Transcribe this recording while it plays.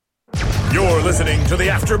You're listening to the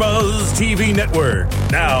AfterBuzz TV Network,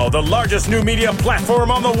 now the largest new media platform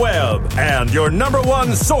on the web, and your number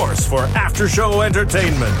one source for after-show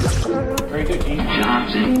entertainment. Very good, Keith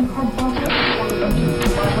Johnson. From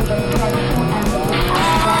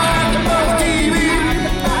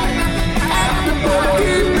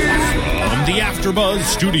the AfterBuzz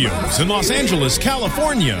Studios in Los Angeles,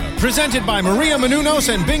 California, presented by Maria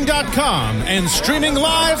Menounos and Bing.com, and streaming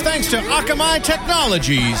live thanks to Akamai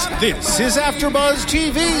Technologies, this is AfterBuzz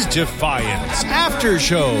TV's Defiance After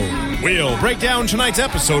Show. We'll break down tonight's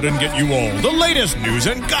episode and get you all the latest news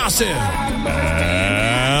and gossip.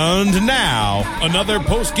 And now, another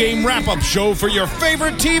post-game wrap-up show for your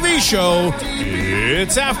favorite TV show.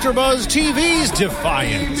 It's AfterBuzz TV's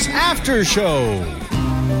Defiance After Show.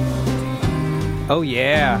 Oh,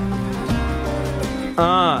 yeah.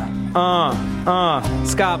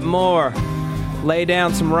 Scott Moore. Lay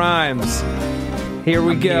down some rhymes. Here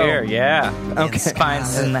we go. Here, yeah. Okay.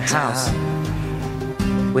 Spine's in the house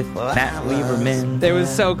with Matt Lieberman. It was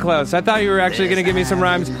so close. I thought you were actually going to give me some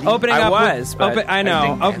rhymes. Opening I up was, but I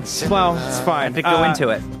know. I think Well, it's fine. I had to go into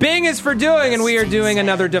it. Bing is for doing, and we are doing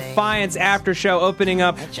another Defiance After Show, opening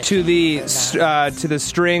up to the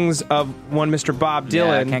strings of one Mr. Bob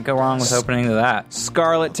Dylan. Yeah, can't go wrong with opening to that.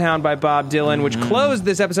 Scarlet Town by Bob Dylan, which closed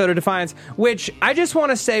this episode of Defiance, which I just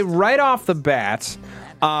want to say right off the bat,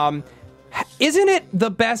 isn't it the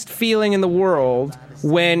best feeling in the world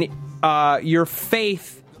when your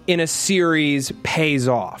faith in a series pays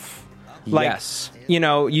off? Like, yes. You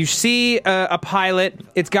know, you see a pilot,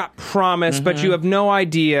 it's got promise, but you have no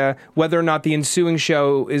idea whether or not the ensuing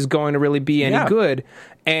show is going to really be any good.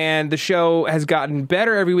 And the show has gotten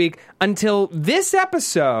better every week until this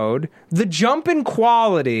episode. The jump in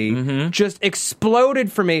quality just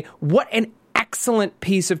exploded for me. What an excellent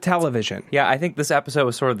piece of television. Yeah, I think this episode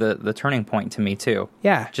was sort of the turning point to me, too.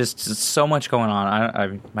 Yeah. Just so much going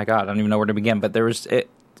on. My God, I don't even know where to begin, but there was...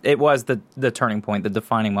 It was the turning point, the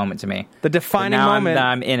defining moment to me. The defining moment.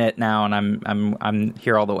 I'm in it now, and I'm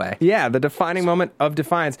here all the way. Yeah, the defining moment of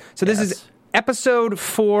Defiance. So this is episode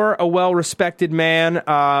 4, A Well-Respected Man.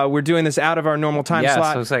 We're doing this out of our normal time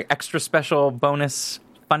slot. So it's like extra special bonus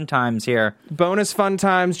fun times here. Bonus fun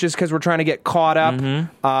times just because we're trying to get caught up,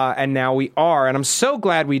 and now we are. And I'm so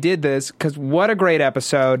glad we did this because what a great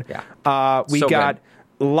episode. Yeah. We got... good.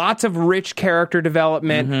 Lots of rich character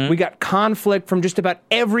development. We got conflict from just about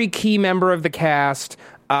every key member of the cast.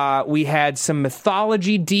 We had some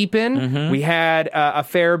mythology deepen. We had a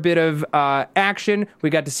fair bit of action.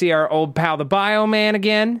 We got to see our old pal, the Bioman,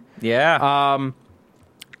 again. Yeah.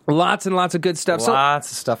 Lots and lots of good stuff.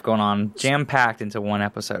 Lots of stuff going on. Jam-packed into one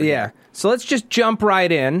episode. Yeah. So let's just jump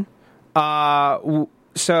right in.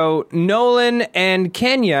 So Nolan and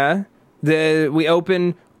Kenya, we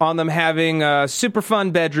open... on them having super fun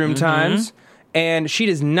bedroom times, and she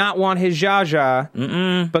does not want his Zsa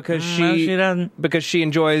Zsa because she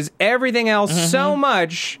enjoys everything else so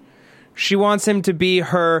much. She wants him to be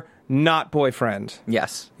her not boyfriend.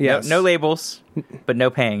 Yes. Yes. No labels, but no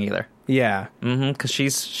paying either. Yeah. Because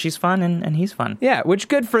she's fun and he's fun. Yeah, which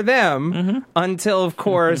good for them until, of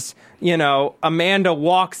course, Amanda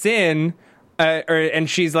walks in. And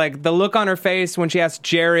she's like, the look on her face when she asks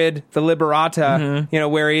Jared, the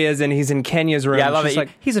Liberata, where he is, and he's in Kenya's room. Yeah, I love it.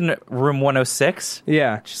 Like, he's in room 106.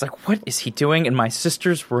 Yeah. She's like, what is he doing in my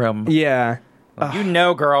sister's room? Yeah. Well, you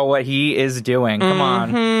know, girl, what he is doing. Come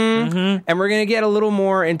on. And we're going to get a little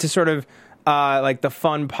more into sort of like the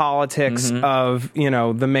fun politics of,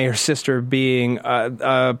 the mayor's sister being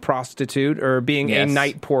a prostitute or being a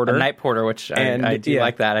night porter. A night porter, which I do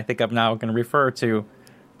like that. I think I'm now going to refer to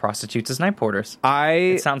prostitutes as night porters.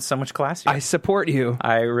 It sounds so much classier. I support you.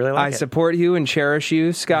 I really like it. I support you and cherish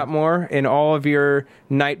you, Scott Moore, in all of your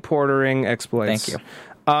night portering exploits. Thank you.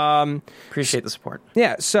 Appreciate the support.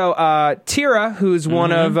 Yeah. So Tira, who's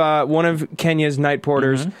one of Kenya's night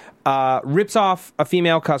porters, rips off a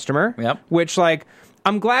female customer. Yep. Which, like,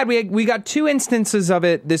 I'm glad we got 2 instances of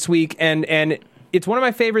it this week, and it's one of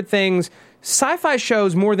my favorite things. Sci-fi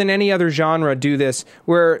shows more than any other genre do this,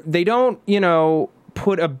 where they don't,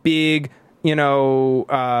 put a big, they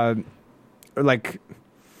don't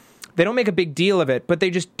make a big deal of it, but they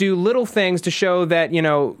just do little things to show that,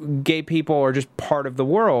 gay people are just part of the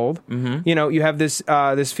world. You have this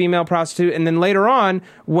female prostitute, and then later on,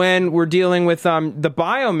 when we're dealing with the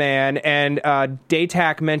Bioman, and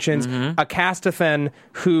Daytak mentions a Castathan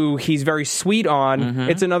who he's very sweet on,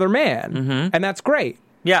 it's another man, and that's great.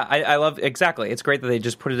 Yeah, I love, exactly. It's great that they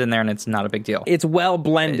just put it in there and it's not a big deal. It's well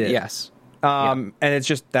blended. Yes. And that's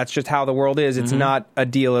just how the world is. It's not a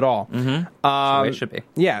deal at all. The way it should be.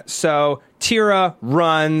 Yeah, so Tira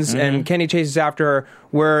runs and Kenny chases after her,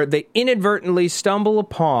 where they inadvertently stumble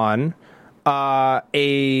upon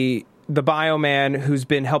the Bioman who's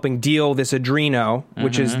been helping deal this Adreno,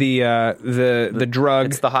 which is the drug.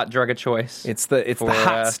 It's the hot drug of choice. It's the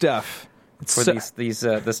hot stuff. For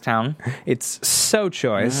this town. It's so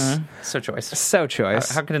choice. So choice. So choice.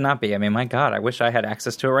 How could it not be? I mean, my God, I wish I had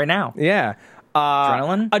access to it right now. Yeah.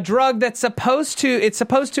 Adrenaline? A drug that's supposed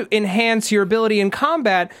to enhance your ability in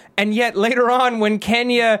combat, and yet later on, when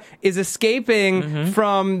Kenya is escaping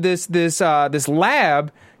from this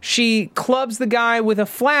lab, she clubs the guy with a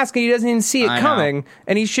flask, and he doesn't even see it coming.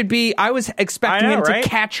 And he should be. I was expecting him to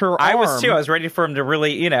catch her arm. I was too. I was ready for him to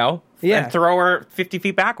really, and throw her 50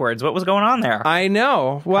 feet backwards. What was going on there? I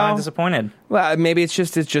know. Well, I'm disappointed. Well, maybe it's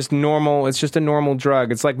just normal. It's just a normal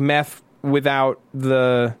drug. It's like meth without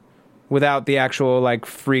the actual like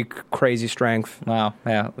freak crazy strength. Wow,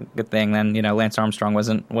 yeah, good thing then. Lance Armstrong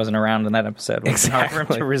wasn't around in that episode. It was hard for him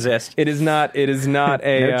to resist. It is not a no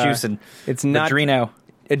juicing. It's not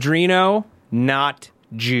Adreno, not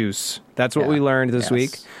juice. That's what we learned this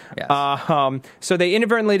week. Yes. So they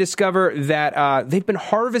inadvertently discover that they've been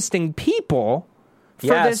harvesting people for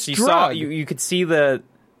this drug. You could see the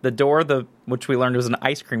door, which we learned was an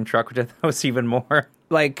ice cream truck, which I thought was even more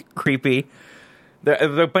like creepy. There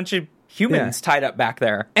were a bunch of humans tied up back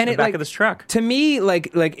there in the back of this truck. To me, like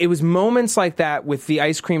it was moments like that with the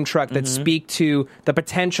ice cream truck that speak to the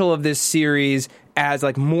potential of this series as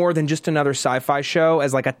like more than just another sci-fi show,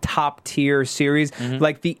 as like a top tier series.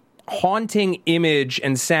 Like the haunting image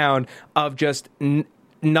and sound of just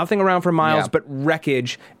nothing around for miles but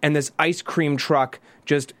wreckage, and this ice cream truck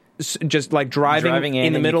just like driving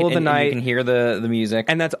in the middle of the night. You can hear the music.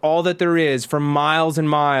 And that's all that there is for miles and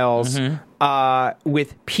miles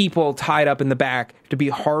with people tied up in the back to be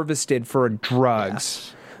harvested for drugs.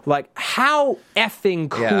 Yes. Like, how effing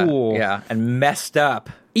cool. Yeah, and messed up.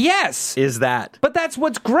 Yes. Is that. But that's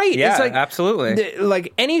what's great. Yeah, it's like, absolutely.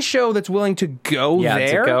 Like, any show that's willing to go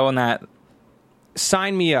there. To go on that.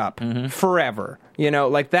 Sign me up forever.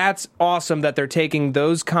 Like that's awesome that they're taking making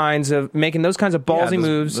those kinds of ballsy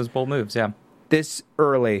moves. Those bold moves, this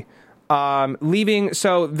early. Leaving,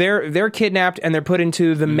 so they're kidnapped and they're put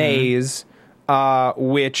into the maze,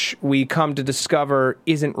 which we come to discover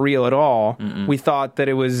isn't real at all. We thought that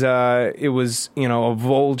it was a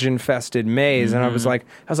Volge infested maze, and I was like,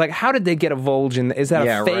 how did they get a Volge in? Is that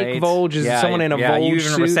a fake Volge? Is someone in a Volge you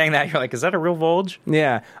even suit? were saying that. You're like, is that a real Volge?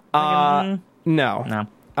 Yeah. No.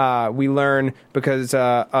 We learn because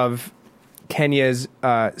of Kenya's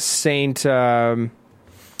Saint.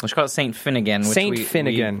 Let's call it Saint Finnegan. We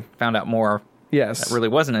found out more. Yes, that really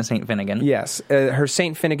wasn't a Saint Finnegan. Yes, her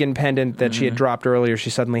Saint Finnegan pendant that she had dropped earlier, she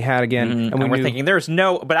suddenly had again, and we're thinking there's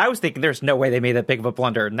no way they made that big of a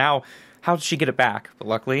blunder. Now, how did she get it back? But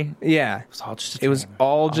luckily, it was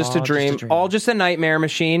all just a dream. All just a nightmare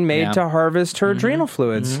machine made to harvest her adrenal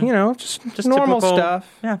fluids. Just normal typical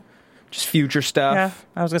stuff. Yeah. Just future stuff. Yeah,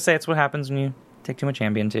 I was going to say it's what happens when you take too much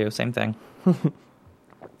Ambien, too. Same thing.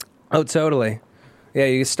 Oh, totally. Yeah,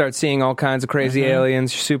 you start seeing all kinds of crazy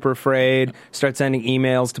aliens. You're super afraid. Start sending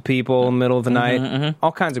emails to people in the middle of the night.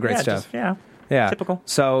 All kinds of great stuff. Yeah. Typical.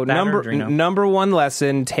 So number one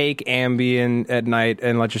lesson, take Ambien at night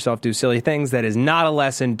and let yourself do silly things. That is not a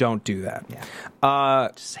lesson. Don't do that. Yeah.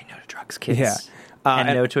 Just say no to drugs, kids. Yeah. And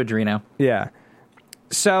no to Adreno. Yeah.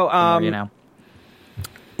 So,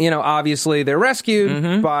 obviously they're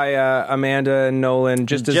rescued by Amanda and Nolan.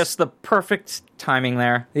 Just the perfect timing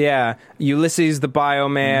there. Yeah, Ulysses the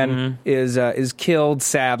Bioman is killed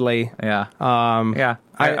sadly. Yeah.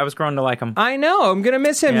 I was growing to like him. I know. I'm gonna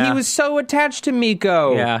miss him. Yeah. He was so attached to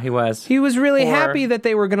Miko. Yeah, he was. He was really happy that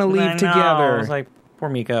they were gonna leave together. I was like, poor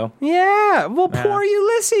Miko. Yeah. Well, poor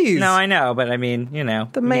Ulysses. No, I know, but I mean,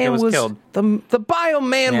 the man was killed. The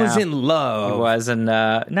Bioman was in love. He was, and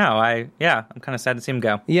I'm kind of sad to see him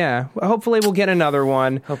go. Yeah. Hopefully, we'll get another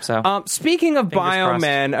one. Hope so. Speaking of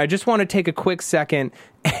Biomen, I just want to take a quick second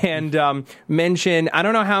and mention. I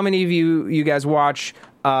don't know how many of you guys watch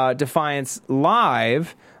Defiance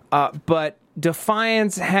live, but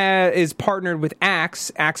Defiance is partnered with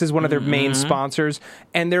Axe. Axe is one of their main sponsors,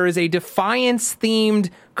 and there is a Defiance-themed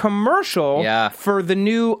commercial for the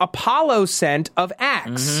new Apollo scent of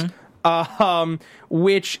Axe.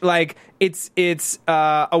 Which it's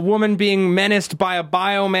a woman being menaced by a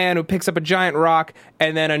Bioman who picks up a giant rock,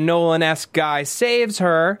 and then a Nolan-esque guy saves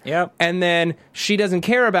her. Yep. And then she doesn't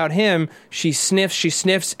care about him. She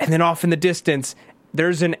sniffs, and then off in the distance,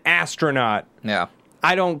 there's an astronaut. Yeah.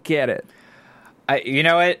 I don't get it. You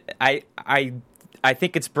know what? I I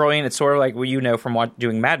think it's brilliant. It's sort of like what from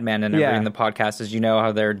doing Mad Men and everything. The podcast is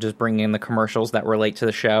how they're just bringing in the commercials that relate to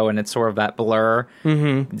the show, and it's sort of that blur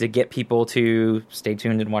to get people to stay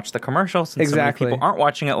tuned and watch the commercials. And so many people aren't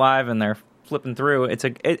watching it live, and they're flipping through. It's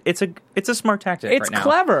a smart tactic. It's right now.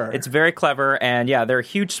 Clever. It's very clever, and they're a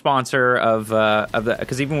huge sponsor of the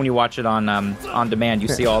because even when you watch it on demand, you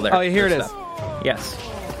see all their here it stuff. Yes.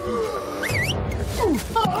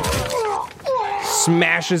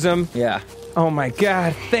 Smashes him. Yeah. Oh my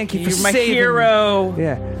God! Thank you for You're my saving hero. Me.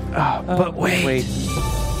 Yeah. But wait.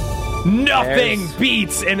 Nothing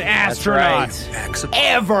beats an astronaut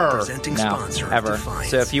ever. Ever.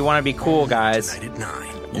 So if you want to be cool, guys,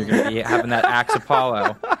 you're going to be having that Axe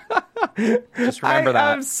Apollo. Just remember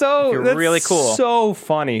that. You're really cool. So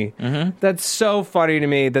funny. Mm-hmm. That's so funny to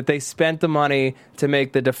me that they spent the money to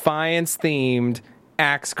make the Defiance themed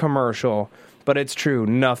Axe commercial. But it's true.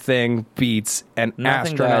 Nothing beats an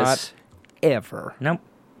astronaut ever. Nope.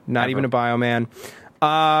 Not even a bioman.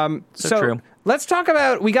 So true. Let's talk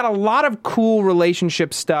about. We got a lot of cool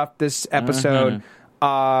relationship stuff this episode.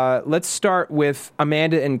 Let's start with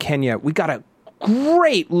Amanda and Kenya. We got a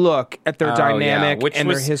great look at their dynamic and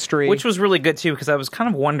their history, which was really good too. Because I was kind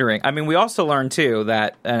of wondering. I mean, we also learned too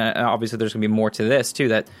that, and obviously there's going to be more to this too.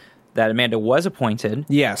 That Amanda was appointed.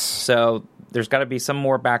 Yes. So there's got to be some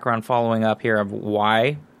more background following up here of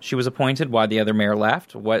why she was appointed, why the other mayor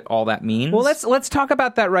left, what all that means. Well, let's talk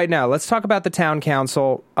about that right now. Let's talk about the town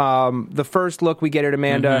council. The first look we get at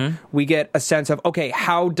Amanda, we get a sense of, okay,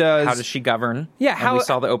 how does she govern? Yeah, and we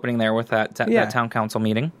saw the opening there with that town council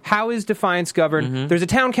meeting. How is Defiance governed? There's a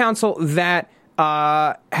town council that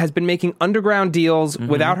has been making underground deals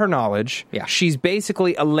without her knowledge. Yeah. She's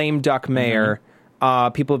basically a lame duck mayor.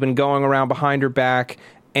 People have been going around behind her back,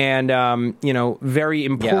 and very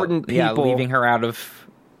important people. Yeah, leaving her out of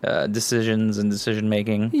decisions and decision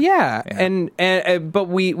making. Yeah. And but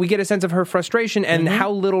we get a sense of her frustration and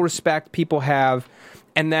how little respect people have,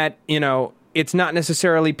 and that it's not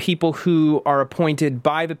necessarily people who are appointed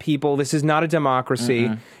by the people. This is not a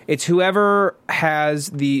democracy. It's whoever has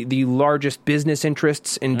the largest business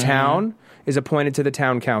interests in town is appointed to the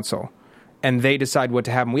town council, and they decide what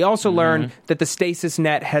to happen. We also learned that the stasis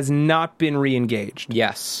net has not been re-engaged.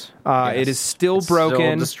 Yes. It is still broken.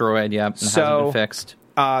 Still destroyed, yep. It hasn't been fixed.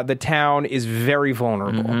 The town is very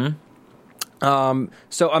vulnerable.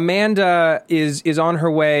 So Amanda is on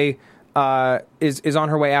her way is on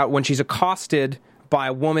her way out when she's accosted by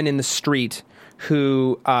a woman in the street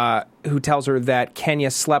who tells her that Kenya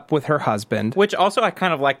slept with her husband. Which also I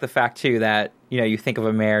kind of like the fact too that you think of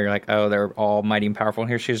a mayor, you're like, oh, they're all mighty and powerful, and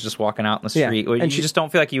here she was just walking out in the street. Yeah. And you just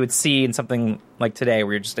don't feel like you would see in something like today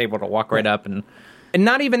where you're just able to walk right up and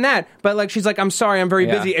not even that, but she's like, I'm sorry, I'm very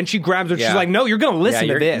busy. And she grabs her. She's like, no, you're going to listen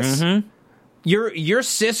to this. Your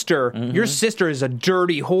sister is a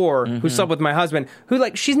dirty whore who slept with my husband,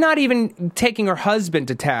 who she's not even taking her husband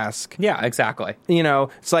to task. Yeah, exactly.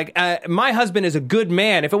 It's like, my husband is a good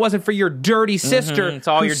man. If it wasn't for your dirty sister, it's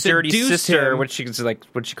all your dirty sister. Him, what'd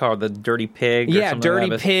she call her, the dirty pig? Or yeah,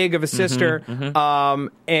 dirty pig of a sister.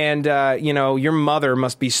 And your mother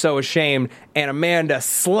must be so ashamed. And Amanda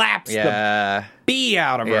slaps the bee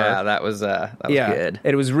out of her. Yeah, that was good.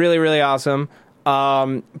 It was really, really awesome.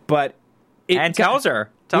 But. Tells her,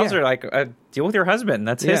 deal with your husband.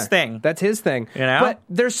 That's his thing. That's his thing. But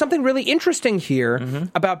there's something really interesting here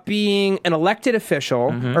about being an elected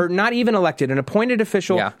official, or not even elected, an appointed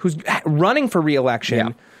official who's running for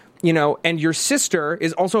re-election. And your sister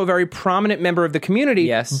is also a very prominent member of the community.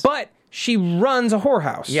 Yes, but she runs a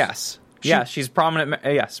whorehouse. Yes, she's prominent.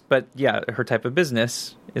 Yes, but her type of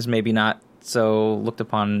business is maybe not so looked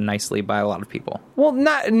upon nicely by a lot of people. Well,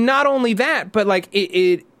 not only that, but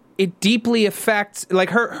it deeply affects,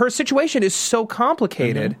 her situation is so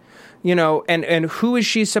complicated, and who is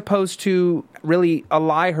she supposed to really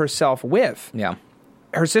ally herself with? Yeah.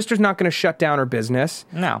 Her sister's not going to shut down her business.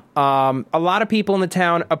 No. A lot of people in the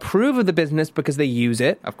town approve of the business because they use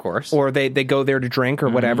it. Of course. Or they go there to drink or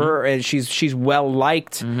whatever, and she's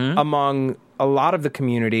well-liked among a lot of the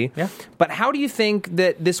community. Yeah. But how do you think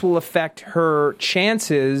that this will affect her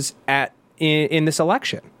chances in this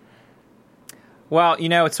election? Well,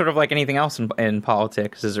 it's sort of like anything else in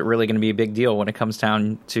politics. Is it really going to be a big deal when it comes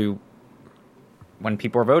down to when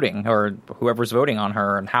people are voting or whoever's voting on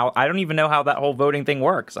her? And how I don't even know how that whole voting thing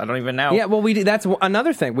works. I don't even know. Yeah, well, that's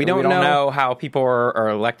another thing. We don't know how people are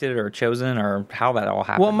elected or chosen or how that all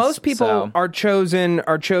happens. Well, most people are chosen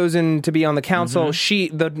to be on the council.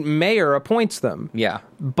 The mayor appoints them. Yeah,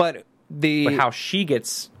 but how she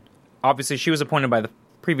gets, obviously she was appointed by the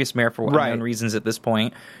previous mayor for unknown reasons at this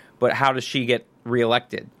point. But how does she get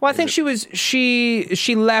reelected? Well, I think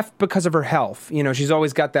she left because of her health. You know, she's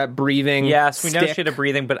always got that breathing. Yes, we know stick. she had a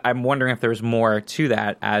breathing, but I'm wondering if there's more to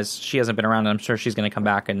that, as she hasn't been around. And I'm sure she's going to come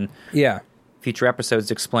back and future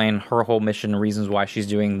episodes explain her whole mission and reasons why she's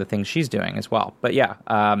doing the things she's doing as well. But yeah,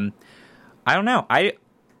 I don't know. I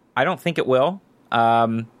don't think it will.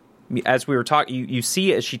 As we were talking, you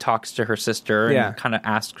see as she talks to her sister and kind of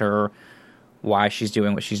ask her why she's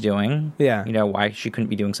doing what she's doing. Yeah. You know, why she couldn't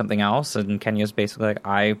be doing something else. And Kenya's basically like,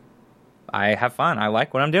 I have fun. I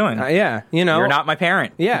like what I'm doing. You know. You're not my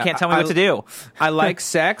parent. Yeah. You can't tell me what to do. I like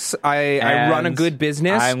sex. I run a good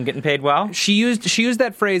business. I'm getting paid well. She used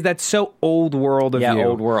that phrase that's so old world of you. Yeah,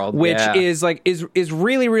 old world. Which is like is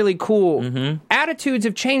really, really cool. Mm-hmm. Attitudes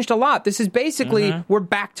have changed a lot. This is basically we're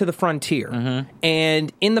back to the frontier. Mm-hmm.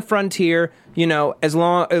 And in the frontier, you know, as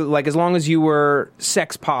long as you were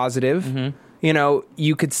sex positive, you know,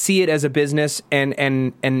 you could see it as a business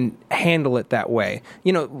and handle it that way.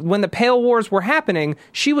 You know, when the Pale Wars were happening,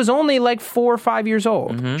 she was only like 4 or 5 years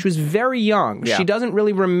old. Mm-hmm. She was very young. Yeah. She doesn't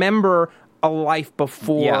really remember a life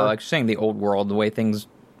before. Yeah, like you're saying, the old world, the way things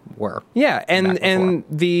were. Yeah, and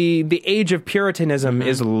the age of Puritanism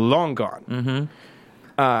is long gone. Mm-hmm.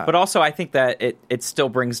 But also, I think that it still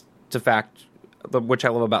brings to fact, which I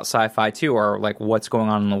love about sci-fi too, are like what's going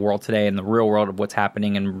on in the world today, in the real world of what's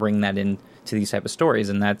happening, and bring that in to these type of stories.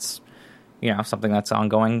 And that's, you know, something that's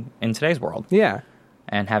ongoing in today's world. Yeah.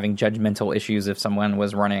 And having judgmental issues if someone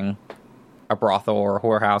was running a brothel or a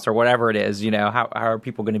whorehouse or whatever it is, you know, how are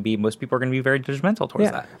people going to be? Most people are going to be very judgmental towards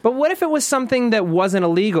that. But what if it was something that wasn't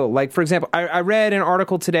illegal? Like, for example, I read an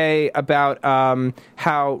article today about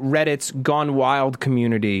how Reddit's Gone Wild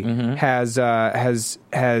community has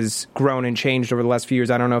grown and changed over the last few years.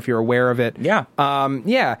 I don't know if you're aware of it. Yeah.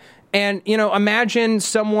 And, you know, imagine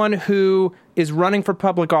someone who is running for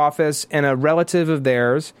public office and a relative of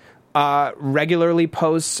theirs regularly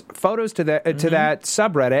posts photos to that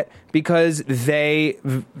subreddit because they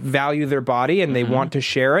value their body and they want to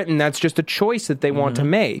share it, and that's just a choice that they want to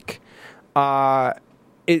make. The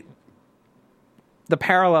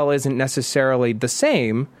parallel isn't necessarily the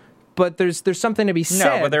same, but there's something to be said.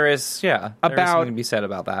 No, but there is something to be said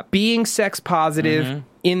about that. Being sex positive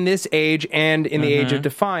in this age and in the age of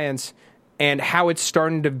defiance, and how it's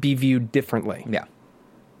starting to be viewed differently.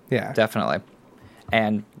 Yeah, definitely.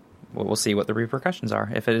 And we'll see what the repercussions are,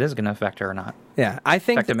 if it is going to affect her or not. Yeah, I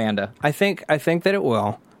think affect Amanda. I think that it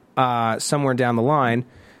will somewhere down the line.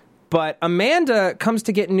 But Amanda comes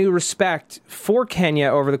to get new respect for Kenya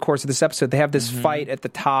over the course of this episode. They have this fight at the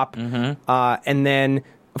top, and then,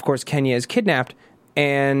 of course, Kenya is kidnapped.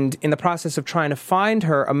 And in the process of trying to find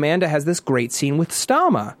her, Amanda has this great scene with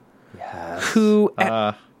Stama, who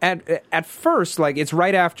at first, like, it's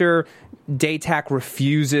right after Daytak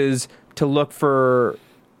refuses to look for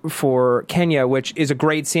Kenya, which is a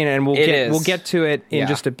great scene, and we'll get to it in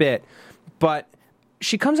just a bit. But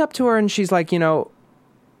she comes up to her and she's like, you know,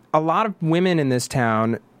 a lot of women in this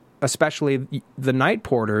town, especially the night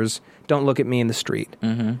porters, don't look at me in the street.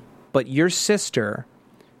 But your sister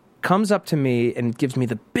comes up to me and gives me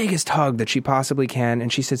the biggest hug that she possibly can,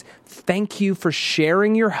 and she says, "Thank you for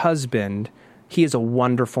sharing your husband. He is a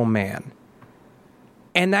wonderful man."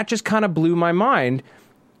 And that just kind of blew my mind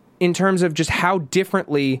in terms of just how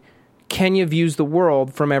differently Kenya views the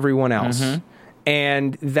world from everyone else.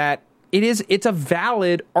 And that it's a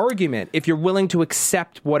valid argument if you're willing to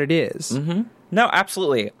accept what it is. No,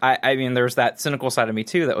 absolutely. I mean, there's that cynical side of me,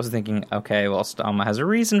 too, that was thinking, okay, well, Stama has a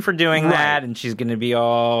reason for doing that, and she's going to be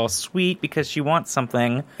all sweet because she wants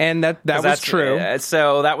something. And that was true.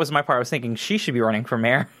 So that was my part. I was thinking she should be running for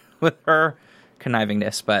mayor with her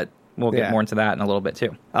connivingness, but we'll get more into that in a little bit,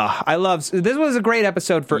 too. This was a great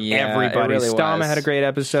episode for everybody. Really Stama had a great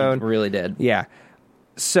episode. She really did. Yeah.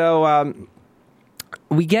 So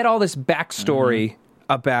we get all this backstory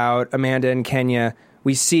about Amanda and Kenya.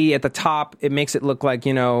 We see at the top, it makes it look like,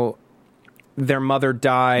 you know, their mother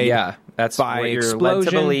died. Yeah, that's by what you're explosion. led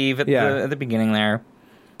to believe at the beginning there.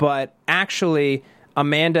 But actually,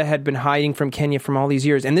 Amanda had been hiding from Kenya from all these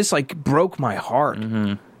years, and this like broke my heart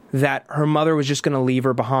that her mother was just going to leave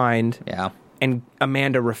her behind. Yeah, and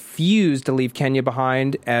Amanda refused to leave Kenya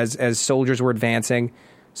behind as soldiers were advancing.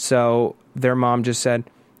 So their mom just said,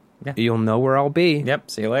 "You'll know where I'll be." Yep,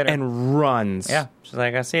 see you later. And runs. Yeah, she's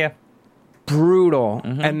like, "I see ya." Brutal.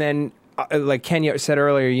 And then, like Kenya said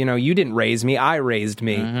earlier, you know, you didn't raise me, I raised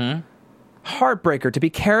me. Heartbreaker to be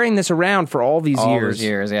carrying this around for all these years. All those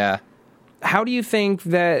years, yeah. How do you think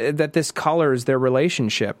that this colors their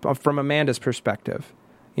relationship from Amanda's perspective?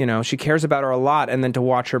 You know, she cares about her a lot, and then to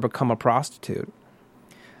watch her become a prostitute.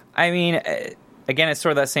 I mean, again, it's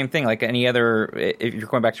sort of that same thing. Like any other, if you're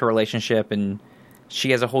going back to a relationship, and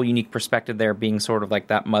she has a whole unique perspective there, being sort of like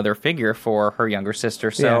that mother figure for her younger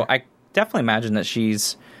sister. So I definitely imagine that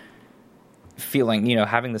she's feeling,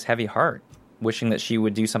 having this heavy heart, wishing that she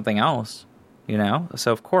would do something else,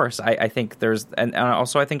 So of course, I think there's, and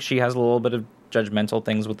also I think she has a little bit of judgmental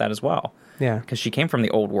things with that as well. Yeah. Because she came from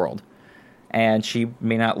the old world, and she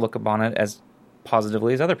may not look upon it as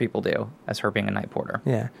positively as other people do, as her being a night porter.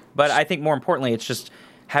 Yeah. But I think more importantly, it's just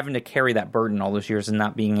having to carry that burden all those years and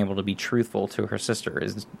not being able to be truthful to her sister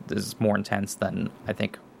is more intense than, I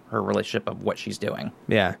think, her relationship of what she's doing.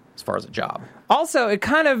 Yeah. As far as a job. Also, it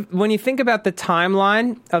kind of, when you think about the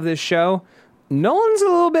timeline of this show, Nolan's a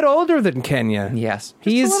little bit older than Kenya. Yes.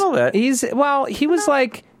 He's a little bit. He was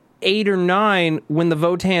like 8 or 9 when the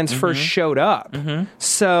Votans first showed up.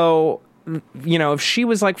 So, if she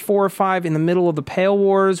was like 4 or 5 in the middle of the Pale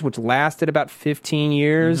Wars, which lasted about 15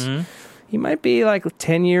 years, he might be like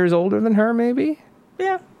 10 years older than her, maybe.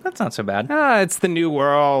 Yeah, that's not so bad. It's the new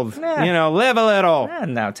world. Live a little.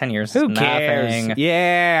 No, 10 years Who is cares? nothing.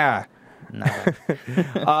 Yeah.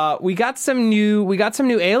 We got some new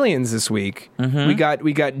aliens this week. We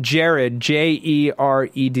got Jared,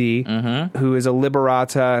 Jered, who is a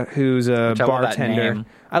Liberata, who's a bartender.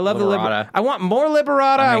 I love Liberata. I want more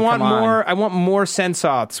Liberata. I want more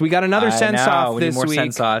Sensots. We got another Sensot this more week.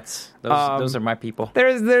 Sensots. Those are my people.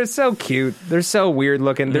 They're so cute. They're so weird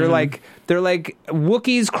looking. They're like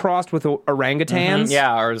Wookiees crossed with orangutans.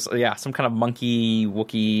 Yeah, or some kind of monkey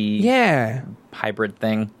Wookiee hybrid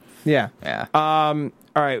thing. Yeah. All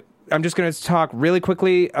right. I'm just going to talk really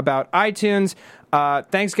quickly about iTunes.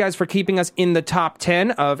 Thanks, guys, for keeping us in the top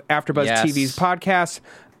 10 of AfterBuzz TV's podcasts.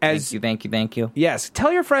 Thank you. Yes.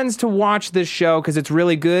 Tell your friends to watch this show because it's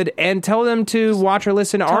really good, and tell them to watch or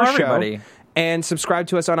listen to our show. And subscribe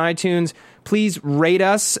to us on iTunes. Please rate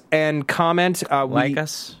us and comment. Like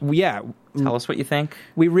us. Yeah. Tell us what you think.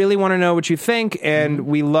 We really want to know what you think, and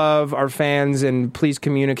we love our fans, and please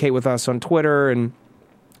communicate with us on Twitter, and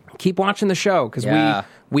keep watching the show because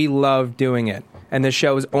we love doing it. And the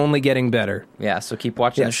show is only getting better. Yeah, so keep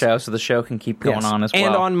watching the show so the show can keep going on as well.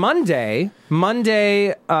 And on Monday,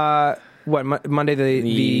 Monday the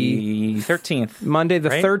 13th. Monday the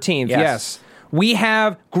 13th, yes. We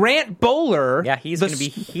have Grant Bowler. Yeah, he's going to be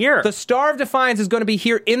here. The Star of Defiance is going to be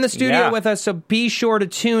here in the studio with us, so be sure to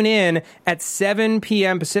tune in at 7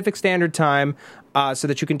 p.m. Pacific Standard Time so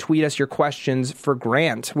that you can tweet us your questions for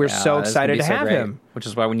Grant. We're so excited to have him. Which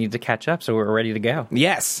is why we need to catch up, so we're ready to go.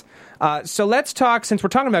 Yes. So let's talk, since we're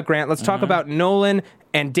talking about Grant, let's talk about Nolan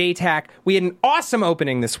and Datak. We had an awesome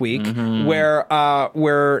opening this week where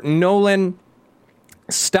Nolan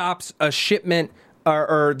stops a shipment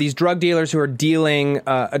or these drug dealers who are dealing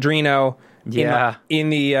Adreno in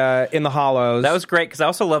the Hollows. That was great because I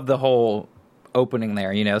also love the whole opening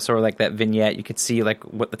there, sort of like that vignette. You could see like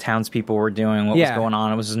what the townspeople were doing, what was going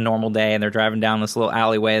on. It was a normal day, and they're driving down this little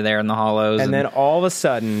alleyway there in the Hollows, and then all of a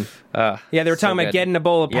sudden, they were talking about getting a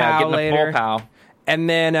bowl of pow later. And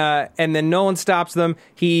then Nolan stops them.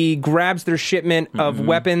 He grabs their shipment of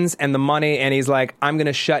weapons and the money, and he's like, I'm going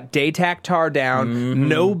to shut Datak Tar down.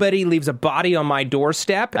 Nobody leaves a body on my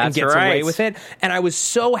doorstep and gets away with it. And I was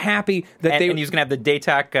so happy that and he's going to have the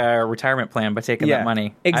Datak retirement plan by taking that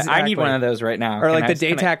money. Exactly. I need one of those right now. Or like the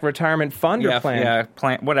Datak retirement funder plan. Yeah,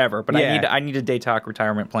 plan, whatever. But I need a Datak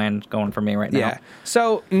retirement plan going for me right now. Yeah.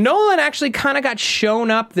 So Nolan actually kind of got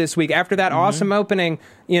shown up this week after that awesome opening,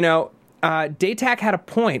 Datak had a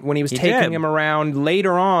point when he was taking him around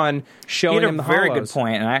later on, showing him the Hollows. He had a very good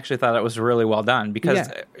point, and I actually thought it was really well done because,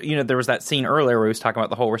 there was that scene earlier where he was talking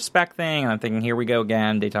about the whole respect thing, and I'm thinking, here we go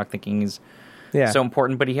again. Datak thinking he's so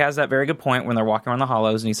important, but he has that very good point when they're walking around the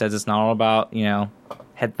Hollows, and he says it's not all about,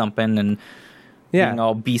 head thumping and being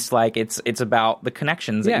all beast-like. It's about the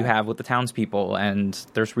connections that you have with the townspeople, and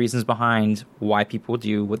there's reasons behind why people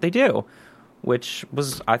do what they do, which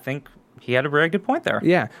was, I think... He had a very good point there.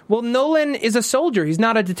 Yeah. Well, Nolan is a soldier. He's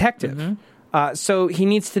not a detective. So he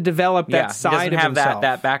needs to develop that side of himself. He doesn't have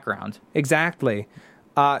that background. Exactly.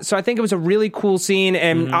 So I think it was a really cool scene.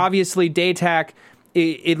 And obviously, Datak,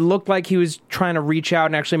 it looked like he was trying to reach out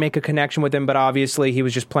and actually make a connection with him. But obviously, he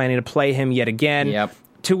was just planning to play him yet again. Yep.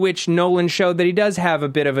 To which Nolan showed that he does have a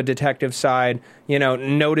bit of a detective side,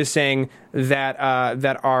 noticing that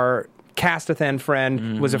our Castathan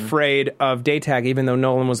friend was afraid of Datak, even though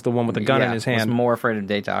Nolan was the one with the gun in his hand. Was more afraid of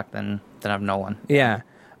Datak than of Nolan. Yeah.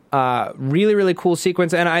 Really, really cool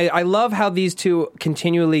sequence. And I love how these two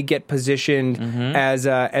continually get positioned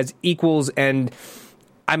as equals. And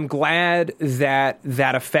I'm glad that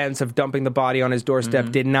offense of dumping the body on his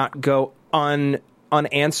doorstep did not go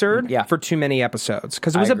unanswered for too many episodes,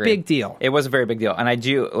 because it was a big deal. It was a very big deal. And I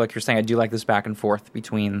do, like you're saying, I do like this back and forth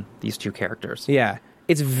between these two characters. Yeah.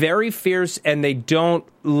 It's very fierce, and they don't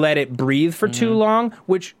let it breathe for too long,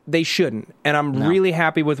 which they shouldn't. And I'm really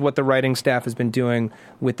happy with what the writing staff has been doing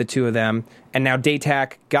with the two of them. And now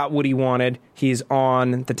Datak got what he wanted. He's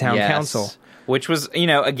on the town council. Which was,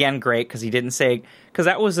 again, great, because he didn't say... Because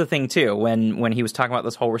that was the thing, too, when he was talking about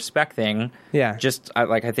this whole respect thing. Yeah. Just,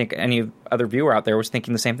 I think any other viewer out there was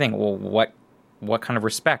thinking the same thing. Well, what kind of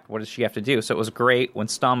respect? What does she have to do? So it was great when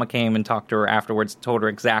Stamma came and talked to her afterwards, told her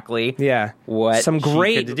exactly what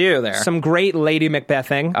she could do there. Some great Lady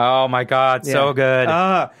Macbething. Oh, my God, so good.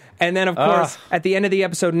 And then, of course, at the end of the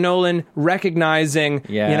episode, Nolan recognizing,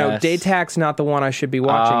 Datak's not the one I should be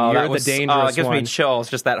watching. You're the dangerous one. It gives me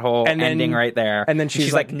chills, just that whole ending right there. And then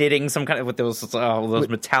she's like knitting some kind of, with those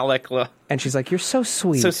metallic... And she's like, you're so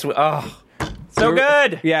sweet. So sweet. Oh, so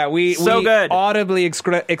good. Yeah, we good. audibly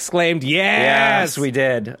exclaimed, yes! Yes, we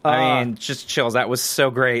did. I mean, just chills. That was so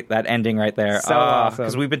great, that ending right there. So awesome.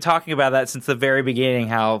 Because we've been talking about that since the very beginning,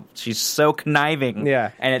 how she's so conniving.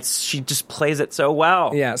 Yeah. And she just plays it so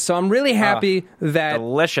well. Yeah, so I'm really happy that...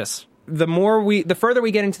 Delicious. The further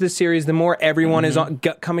we get into the series, the more everyone is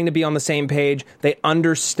coming to be on the same page. They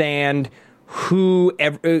understand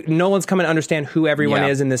Nolan's coming to understand who everyone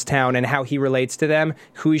is in this town and how he relates to them,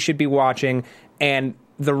 who he should be watching, and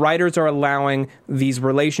the writers are allowing these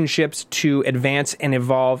relationships to advance and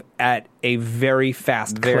evolve at a very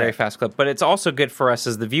fast clip. Very fast clip. But it's also good for us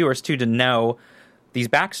as the viewers, too, to know these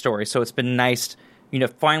backstories. So it's been nice,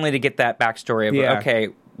 finally to get that backstory of, okay,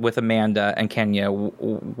 with Amanda and Kenya,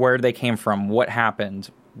 where they came from, what happened,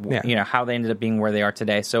 how they ended up being where they are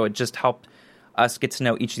today. So it just helped us get to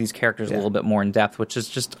know each of these characters a little bit more in depth, which is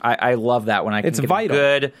just, I love that when I can get vital. A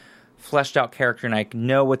good, fleshed out character and I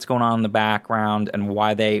know what's going on in the background and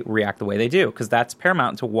why they react the way they do, because that's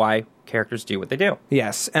paramount to why characters do what they do.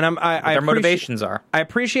 Yes, and their motivations are. I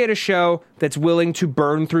appreciate a show that's willing to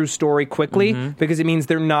burn through story quickly, because it means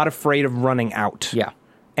they're not afraid of running out. Yeah.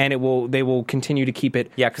 And they will continue to keep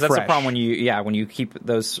it because that's the problem when you keep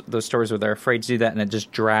those stories where they're afraid to do that and it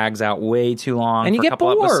just drags out way too long and you for get a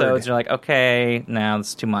couple bored. Episodes. You're like, okay, now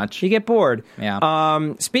it's too much. You get bored.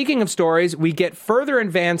 Yeah. Speaking of stories, we get further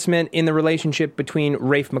advancement in the relationship between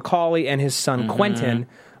Rafe McCauley and his son Quentin,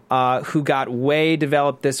 who got way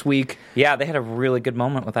developed this week. Yeah, they had a really good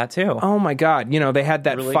moment with that too. Oh my God. They had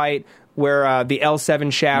that fight where the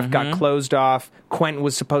L7 shaft got closed off. Quentin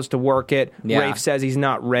was supposed to work it. Yeah. Rafe says he's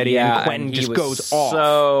not ready, and Quentin just goes off.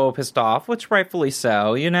 So pissed off, which rightfully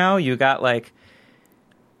so. You got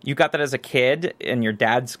that as a kid, and your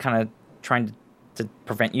dad's kind of trying to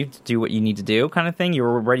prevent you to do what you need to do, kind of thing. You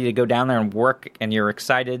were ready to go down there and work, and you're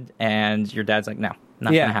excited, and your dad's like, no,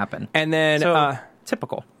 not going to happen. And then...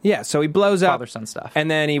 typical. Yeah, so he blows up. Father-son stuff. And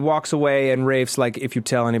then he walks away, and Rafe's like, if you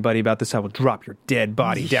tell anybody about this, I will drop your dead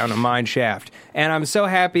body down a mine shaft. And I'm so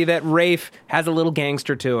happy that Rafe has a little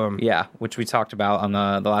gangster to him. Yeah, which we talked about on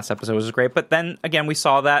the last episode, was great. But then, again, we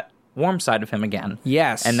saw that warm side of him again.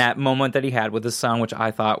 Yes. And that moment that he had with his son, which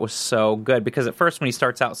I thought was so good. Because at first, when he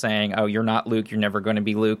starts out saying, oh, you're not Luke, you're never going to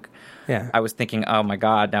be Luke, I was thinking, oh my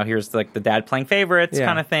God, now here's like the dad playing favorites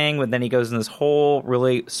kind of thing. But then he goes in this whole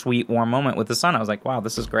really sweet, warm moment with his son. I was like, wow,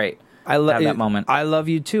 this is great. I love that moment. I love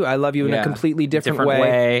you too. I love you in a completely different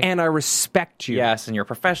way. And I respect you. Yes, and your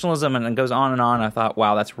professionalism, and it goes on and on. I thought,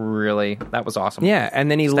 wow, that was awesome. Yeah,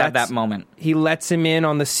 and then he lets that moment. He lets him in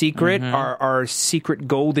on the secret, our secret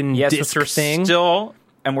golden disc thing.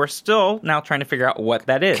 We're still now trying to figure out what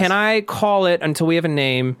that is. Can I call it, until we have a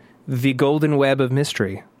name, the Golden Web of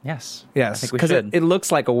Mystery? Yes. Yes. I think we should. Because it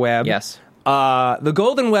looks like a web. Yes. The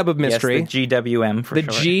Golden Web of Mystery. Yes, the GWM for short.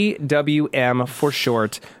 The GWM for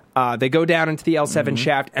short. They go down into the L7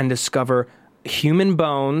 shaft and discover human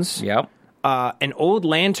bones. Yep. An old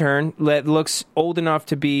lantern that looks old enough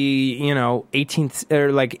to be, 18th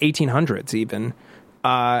or like 1800s even.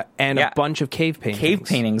 And a bunch of cave paintings. Cave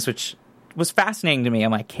paintings, which was fascinating to me.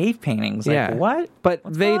 I'm like, cave paintings? Like, what? But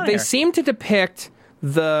they seem to depict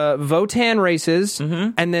the Votan races,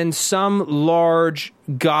 and then some large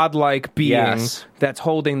godlike being that's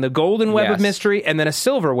holding the golden web of mystery, and then a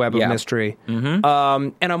silver web of mystery. And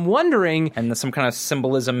I'm wondering... And some kind of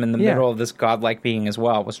symbolism in the middle of this godlike being as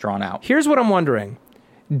well was drawn out. Here's what I'm wondering.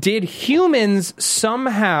 Did humans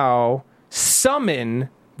somehow summon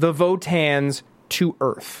the Votans to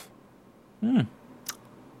Earth?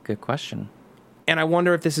 Good question. And I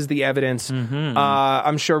wonder if this is the evidence.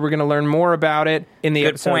 I'm sure we're going to learn more about it in the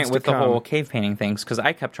episodes to come. Good point with the whole cave painting things, because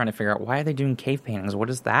I kept trying to figure out, why are they doing cave paintings? What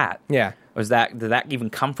is that? Yeah. Did that even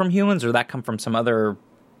come from humans, or did that come from some other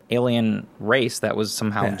alien race that was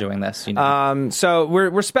somehow doing this. You know? So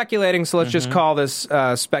we're speculating. So let's just call this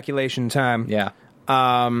speculation time. Yeah.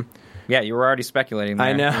 Yeah, you were already speculating there.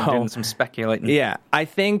 I know. You were doing some speculating. Yeah, I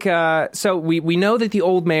think so. We know that the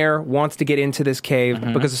old mayor wants to get into this cave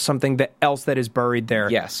because of something else that is buried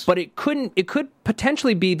there. Yes, but it could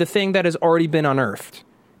potentially be the thing that has already been unearthed.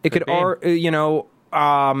 It could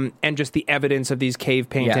and just the evidence of these cave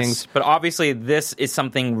paintings. Yes, but obviously this is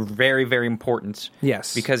something very, very important.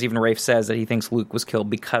 Yes, because even Rafe says that he thinks Luke was killed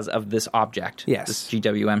because of this object. Yes, this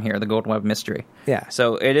GWM here, the Golden Web Mystery. Yeah,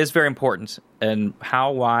 so it is very important, and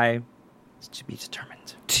how, why. To be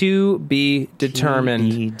determined. To be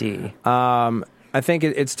determined. TBD. I think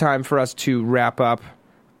it's time for us to wrap up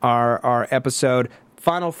our episode.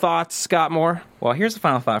 Final thoughts, Scott Moore? Well, here's the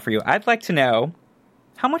final thought for you. I'd like to know,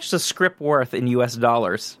 how much is a script worth in U.S.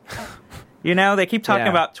 dollars? You know, they keep talking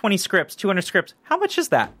about 20 scripts, 200 scripts. How much is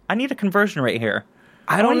that? I need a conversion rate here.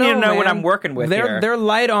 I don't need to know man. what I'm working with here. They're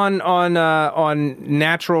light on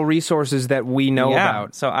natural resources that we know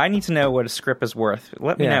about. So I need to know what a script is worth.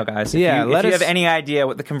 Let me know, guys. If you have any idea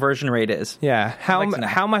what the conversion rate is. Yeah. How much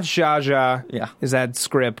Zsa Zsa is that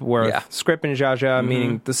script worth? Yeah. Script and Zsa Zsa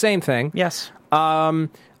meaning the same thing. Yes.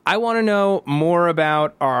 I want to know more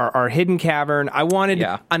about our hidden cavern. I wanted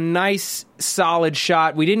a nice, solid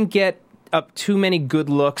shot. We didn't get up too many good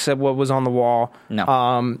looks at what was on the wall.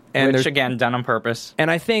 No. And which, again, done on purpose. And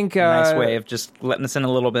I think... nice way of just letting us in a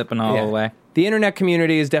little bit, but not all the way. The internet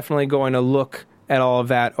community is definitely going to look at all of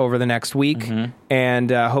that over the next week, and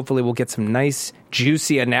hopefully we'll get some nice,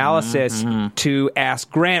 juicy analysis to ask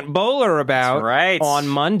Grant Bowler about on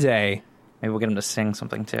Monday. Maybe we'll get him to sing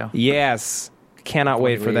something, too. Yes. Cannot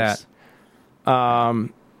wait for that.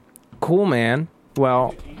 Cool, man.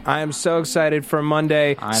 Well... I am so excited for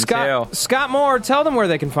Monday. Scott Moore, tell them where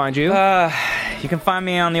they can find you. You can find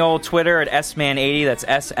me on the old Twitter at SMan80. That's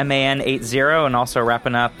SMAN80. And also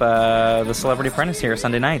wrapping up the Celebrity Apprentice here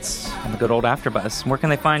Sunday nights on the good old AfterBuzz. Where can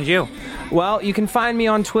they find you? Well, you can find me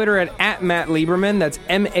on Twitter at Matt Lieberman. That's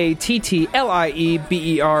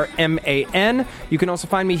MattLieberman. You can also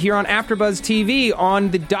find me here on AfterBuzz TV on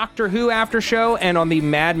the Doctor Who After Show and on the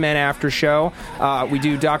Mad Men After Show. We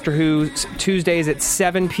do Doctor Who Tuesdays at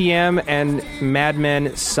 7 p.m. and Mad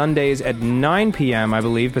Men Sundays at 9 p.m., I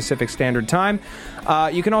believe, Pacific Standard Time.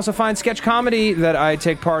 You can also find sketch comedy that I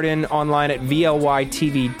take part in online at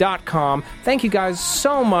vlytv.com. Thank you guys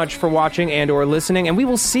so much for watching and or listening, and we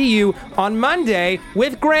will see you on Monday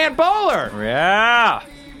with Grant Bowler. Yeah!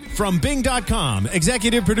 From Bing.com,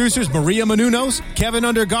 executive producers Maria Menounos, Kevin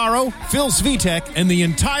Undergaro, Phil Svitek, and the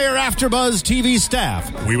entire AfterBuzz TV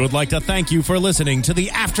staff, we would like to thank you for listening to the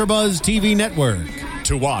AfterBuzz TV network.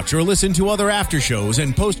 To watch or listen to other after shows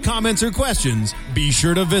and post comments or questions, be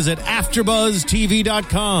sure to visit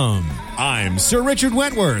AfterBuzzTV.com. I'm Sir Richard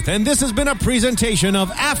Wentworth, and this has been a presentation of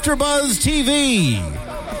AfterBuzz TV.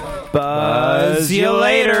 Buzz you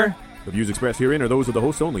later. The views expressed herein are those of the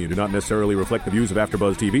hosts only and do not necessarily reflect the views of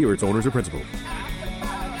AfterBuzz TV or its owners or principals.